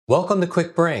Welcome to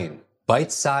Quick Brain,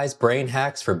 bite-sized brain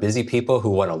hacks for busy people who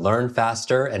want to learn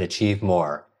faster and achieve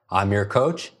more. I'm your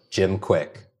coach, Jim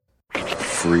Quick.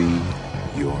 Free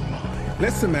your mind.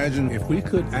 Let's imagine if we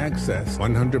could access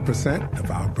 100%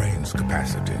 of our brain's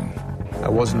capacity. I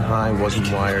wasn't high, wasn't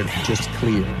wired, just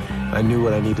clear. I knew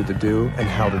what I needed to do and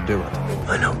how to do it.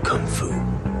 I know Kung Fu.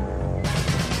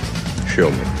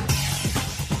 Show me.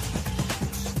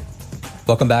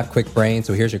 Welcome back, Quick Brain.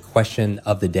 So here's your question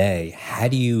of the day. How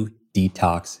do you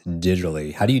detox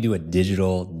digitally? How do you do a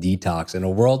digital detox in a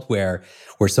world where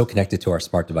we're so connected to our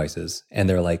smart devices and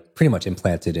they're like pretty much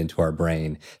implanted into our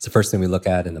brain? It's the first thing we look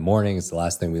at in the morning. It's the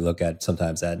last thing we look at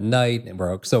sometimes at night. And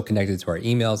we're so connected to our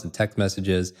emails and text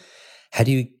messages. How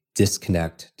do you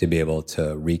disconnect to be able to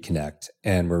reconnect?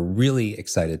 And we're really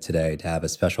excited today to have a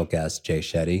special guest, Jay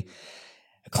Shetty,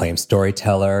 acclaimed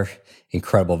storyteller,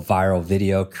 incredible viral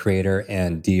video creator,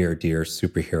 and dear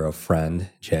superhero friend.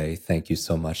 Jay, thank you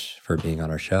so much for being on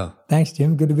our show. Thanks,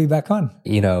 Jim. Good to be back on.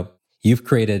 You know, you've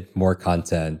created more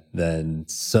content than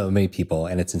so many people,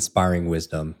 and it's inspiring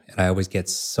wisdom. And I always get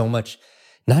so much,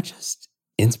 not just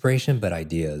inspiration, but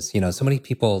ideas. You know, so many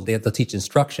people, they'll teach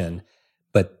instruction,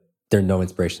 but there's no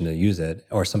inspiration to use it.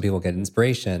 Or some people get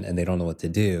inspiration and they don't know what to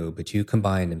do, but you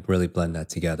combine and really blend that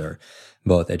together.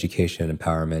 Both education,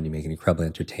 empowerment, you make it incredibly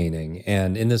entertaining.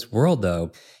 And in this world,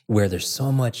 though, where there's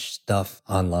so much stuff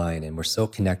online and we're so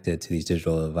connected to these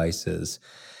digital devices,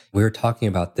 we were talking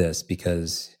about this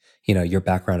because, you know, your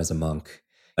background as a monk,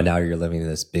 and now you're living in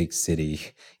this big city.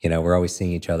 You know, we're always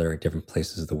seeing each other at different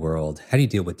places of the world. How do you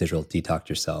deal with digital detox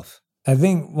yourself? I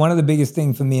think one of the biggest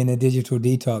things for me in a digital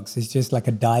detox is just like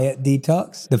a diet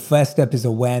detox. The first step is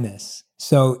awareness.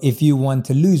 So if you want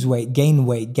to lose weight, gain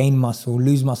muscle,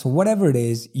 lose muscle, whatever it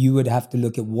is, you would have to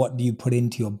look at what do you put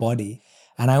into your body.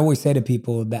 And I always say to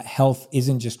people that health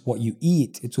isn't just what you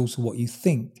eat, it's also what you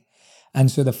think. And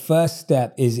so the first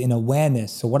step is in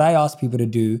awareness. So what I ask people to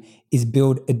do is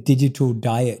build a digital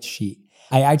diet sheet.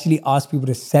 I actually ask people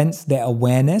to sense their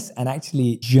awareness and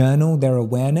actually journal their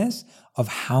awareness of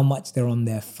how much they're on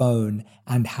their phone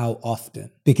and how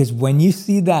often. Because when you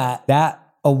see that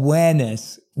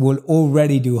awareness will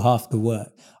already do half the work.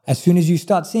 As soon as you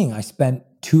start seeing, I spent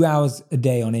 2 hours a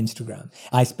day on Instagram.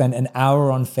 I spent an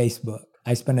hour on Facebook.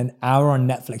 I spent an hour on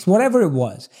Netflix, whatever it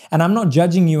was. And I'm not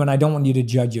judging you and I don't want you to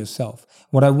judge yourself.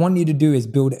 What I want you to do is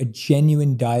build a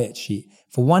genuine diet sheet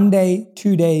for 1 day,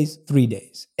 2 days, 3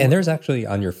 days. And there's actually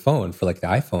on your phone, for like the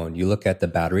iPhone, you look at the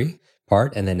battery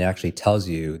part and then it actually tells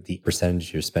you the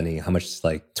percentage you're spending, how much,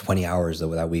 like 20 hours of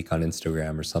that week on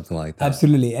Instagram or something like that.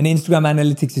 Absolutely. And Instagram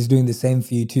Analytics is doing the same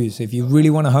for you too. So if you really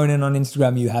want to hone in on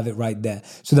Instagram, you have it right there.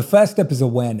 So the first step is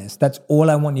awareness. That's all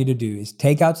I want you to do is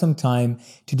take out some time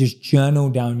to just journal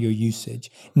down your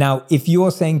usage. Now, if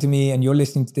you're saying to me and you're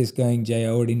listening to this going, Jay, I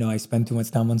already know I spend too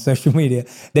much time on social media,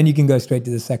 then you can go straight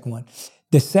to the second one.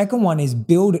 The second one is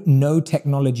build no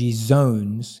technology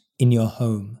zones in your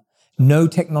home. No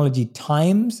technology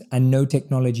times and no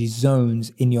technology zones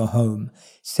in your home.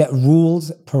 Set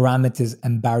rules, parameters,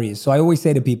 and barriers. So I always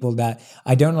say to people that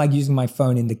I don't like using my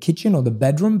phone in the kitchen or the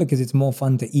bedroom because it's more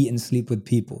fun to eat and sleep with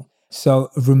people. So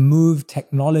remove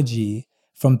technology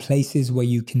from places where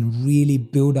you can really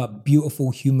build up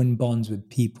beautiful human bonds with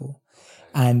people.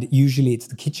 And usually it's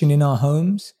the kitchen in our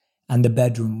homes and the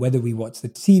bedroom, whether we watch the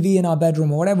TV in our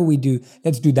bedroom or whatever we do,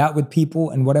 let's do that with people.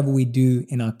 And whatever we do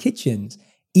in our kitchens,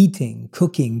 eating,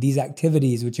 cooking, these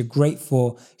activities, which are great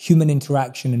for human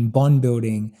interaction and bond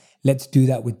building, let's do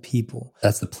that with people.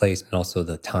 That's the place and also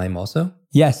the time also?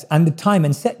 Yes, and the time,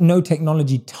 and set no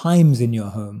technology times in your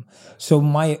home. So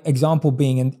my example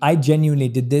being, and I genuinely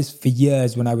did this for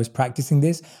years when I was practicing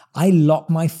this, I locked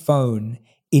my phone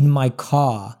in my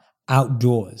car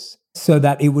outdoors so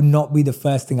that it would not be the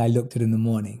first thing I looked at in the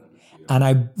morning. And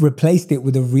I replaced it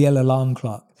with a real alarm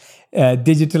clock. A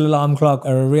digital alarm clock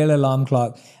or a real alarm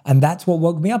clock. And that's what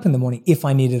woke me up in the morning if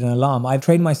I needed an alarm. I've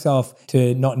trained myself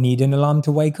to not need an alarm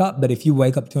to wake up, but if you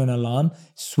wake up to an alarm,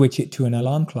 switch it to an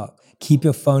alarm clock. Keep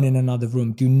your phone in another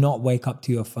room. Do not wake up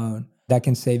to your phone. That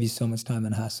can save you so much time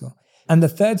and hassle. And the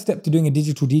third step to doing a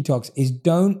digital detox is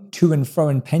don't to and fro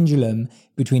and pendulum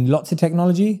between lots of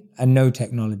technology and no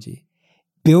technology.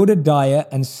 Build a diet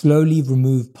and slowly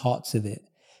remove parts of it.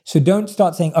 So don't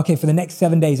start saying, okay, for the next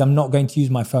 7 days, I'm not going to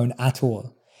use my phone at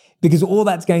all. Because all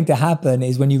that's going to happen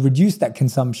is when you reduce that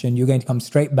consumption, you're going to come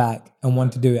straight back and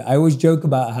want to do it. I always joke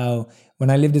about how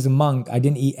when I lived as a monk, I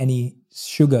didn't eat any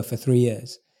sugar for 3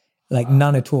 years, like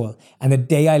none at all. And the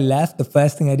day I left, the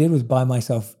first thing I did was buy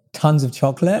myself tons of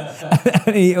chocolate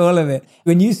and eat all of it.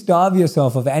 When you starve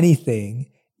yourself of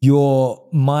anything, your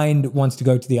mind wants to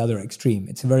go to the other extreme.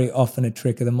 It's very often a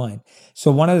trick of the mind.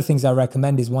 So one of the things I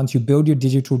recommend is once you build your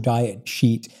digital diet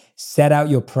sheet, set out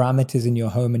your parameters in your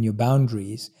home and your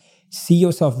boundaries, see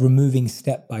yourself removing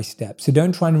step by step. So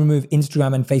don't try and remove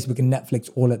Instagram and Facebook and Netflix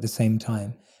all at the same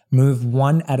time. Move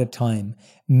one at a time.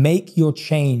 Make your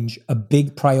change a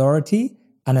big priority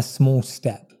and a small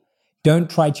step. Don't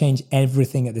try change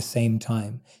everything at the same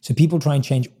time. So people try and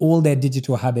change all their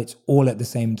digital habits all at the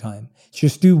same time.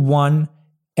 Just do one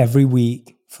every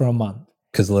week for a month.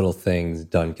 Because little things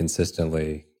done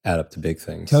consistently add up to big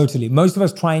things. Totally. Most of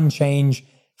us try and change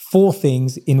 4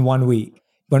 things in 1 week,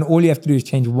 when all you have to do is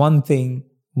change one thing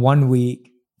 1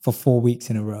 week for 4 weeks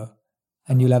in a row,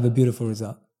 and you'll have a beautiful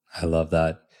result. I love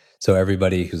that. So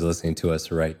everybody who's listening to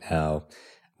us right now,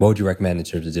 what would you recommend in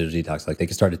terms of digital detox? Like they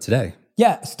can start it today.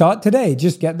 Yeah, start today.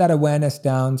 Just get that awareness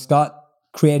down. Start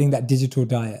creating that digital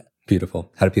diet.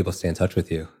 Beautiful. How do people stay in touch with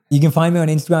you? You can find me on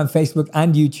Instagram, Facebook,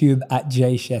 and YouTube at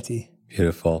Jay Shetty.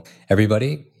 Beautiful.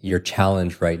 Everybody, your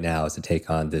challenge right now is to take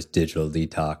on this digital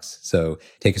detox. So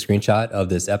take a screenshot of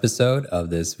this episode, of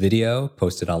this video,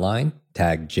 post it online,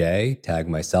 tag Jay, tag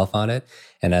myself on it.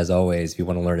 And as always, if you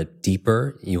want to learn it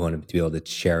deeper, you want to be able to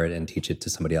share it and teach it to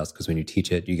somebody else, because when you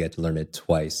teach it, you get to learn it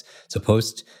twice. So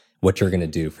post what you're going to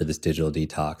do for this digital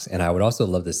detox. And I would also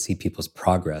love to see people's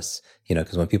progress,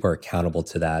 because when people are accountable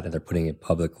to that and they're putting it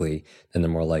publicly, then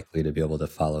they're more likely to be able to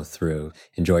follow through.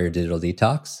 Enjoy your digital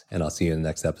detox, and I'll see you in the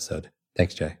next episode.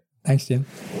 Thanks, Jay. Thanks, Jim.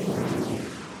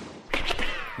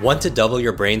 Want to double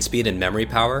your brain speed and memory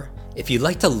power? If you'd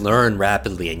like to learn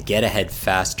rapidly and get ahead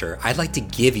faster, I'd like to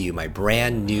give you my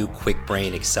brand new Quick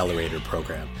Brain Accelerator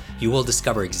program. You will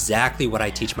discover exactly what I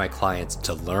teach my clients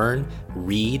to learn,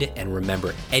 read, and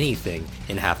remember anything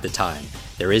in half the time.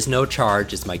 There is no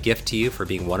charge. It's my gift to you for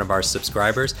being one of our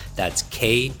subscribers. That's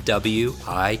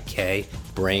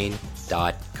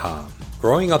kwikbrain.com.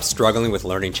 Growing up struggling with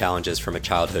learning challenges from a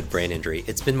childhood brain injury,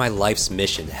 it's been my life's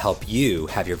mission to help you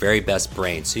have your very best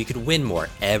brain so you can win more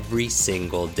every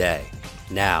single day.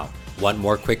 Now, want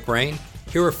more Quick Brain?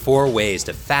 Here are 4 ways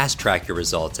to fast track your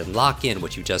results and lock in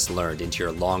what you just learned into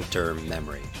your long-term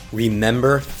memory.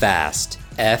 Remember fast,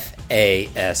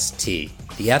 F-A-S-T.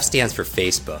 The F stands for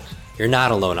Facebook. You're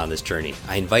not alone on this journey.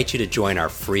 I invite you to join our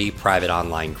free private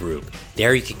online group.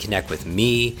 There you can connect with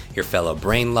me, your fellow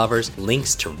brain lovers,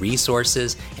 links to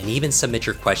resources, and even submit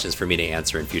your questions for me to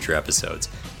answer in future episodes.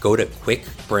 Go to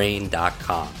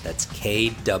kwikbrain.com. That's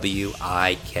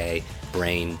K-W-I-K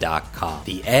brain.com.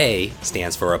 The A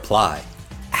stands for apply.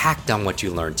 Act on what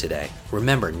you learned today.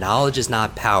 Remember, knowledge is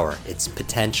not power, it's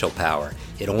potential power.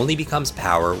 It only becomes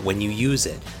power when you use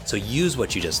it. So use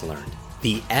what you just learned.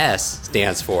 The S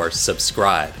stands for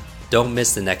subscribe. Don't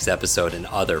miss the next episode and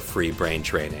other free brain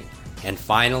training. And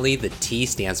finally, the T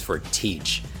stands for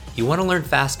teach. You want to learn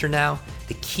faster now?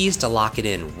 The key is to lock it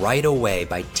in right away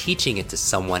by teaching it to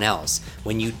someone else.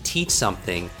 When you teach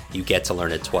something, you get to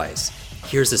learn it twice.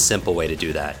 Here's a simple way to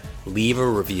do that. Leave a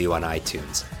review on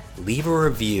iTunes. Leave a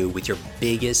review with your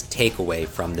biggest takeaway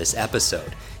from this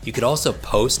episode. You could also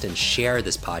post and share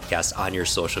this podcast on your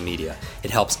social media.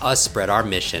 It helps us spread our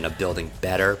mission of building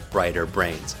better, brighter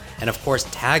brains. And of course,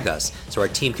 tag us so our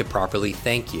team can properly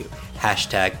thank you.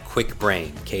 Hashtag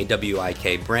QuickBrain,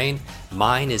 K-W-I-K brain.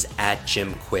 Mine is at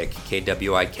Jim Quick,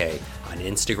 K-W-I-K, on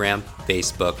Instagram,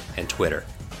 Facebook, and Twitter.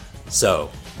 So,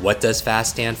 what does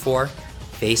FAST stand for?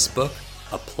 Facebook,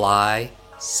 apply,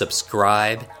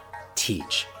 subscribe,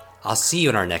 teach. I'll see you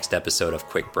in our next episode of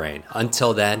Quick Brain.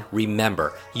 Until then,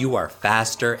 remember, you are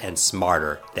faster and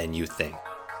smarter than you think.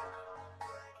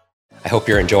 I hope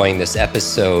you're enjoying this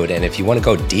episode, and if you want to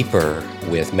go deeper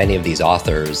with many of these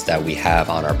authors that we have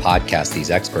on our podcast,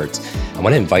 these experts, I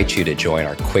want to invite you to join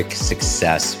our Quick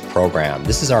Success program.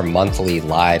 This is our monthly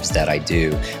lives that I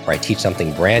do, where I teach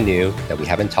something brand new that we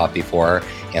haven't taught before,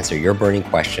 answer your burning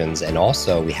questions, and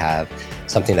also we have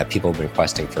something that people have been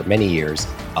requesting for many years,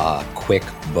 a Quick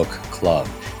Book Club.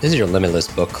 This is your limitless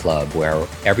book club where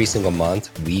every single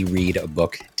month we read a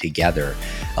book together,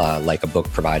 like a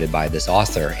book provided by this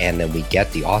author. And then we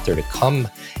get the author to come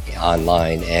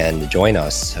online and join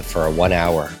us for a 1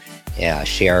 hour,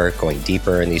 share going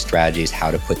deeper in these strategies,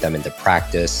 how to put them into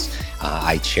practice.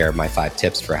 I share my 5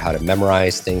 tips for how to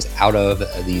memorize things out of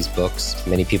these books.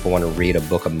 Many people want to read a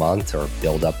book a month or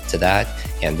build up to that,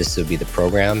 and this will be the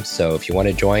program. So if you want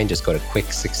to join, just go to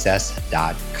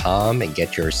quicksuccess.com and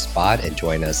get your spot and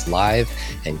join us live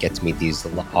and get to meet these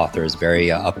authors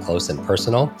very up close and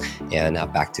personal. And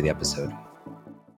back to the episode.